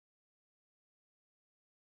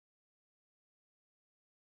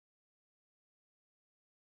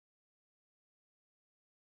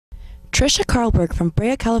Trycia Carlberg from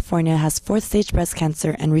Brea, California has fourth-stage breast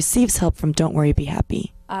cancer and receives help from Don't Worry, Be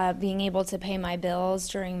Happy. Being able to pay my bills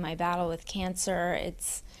during my battle with cancer,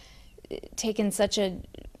 it's taken such a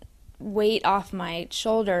weight off my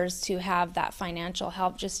shoulders to have that financial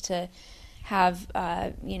help, just to have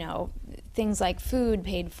things like food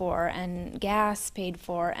paid for and gas paid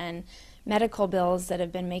for and medical bills that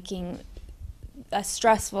have been making a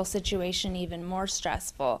stressful situation even more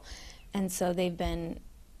stressful. And so they've been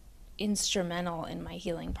instrumental in my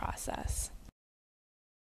healing process.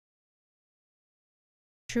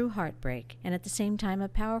 True heartbreak, and at the same time a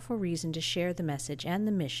powerful reason to share the message and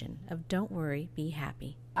the mission of Don't Worry, Be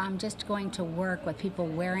Happy. I'm just going to work with people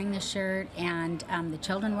wearing the shirt and the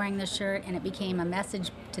children wearing the shirt, and it became a message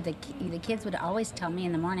to the kids would always tell me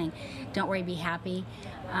in the morning, don't worry, be happy.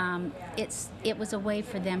 It was a way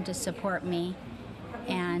for them to support me,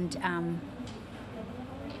 and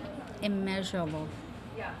immeasurable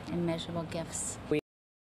gifts.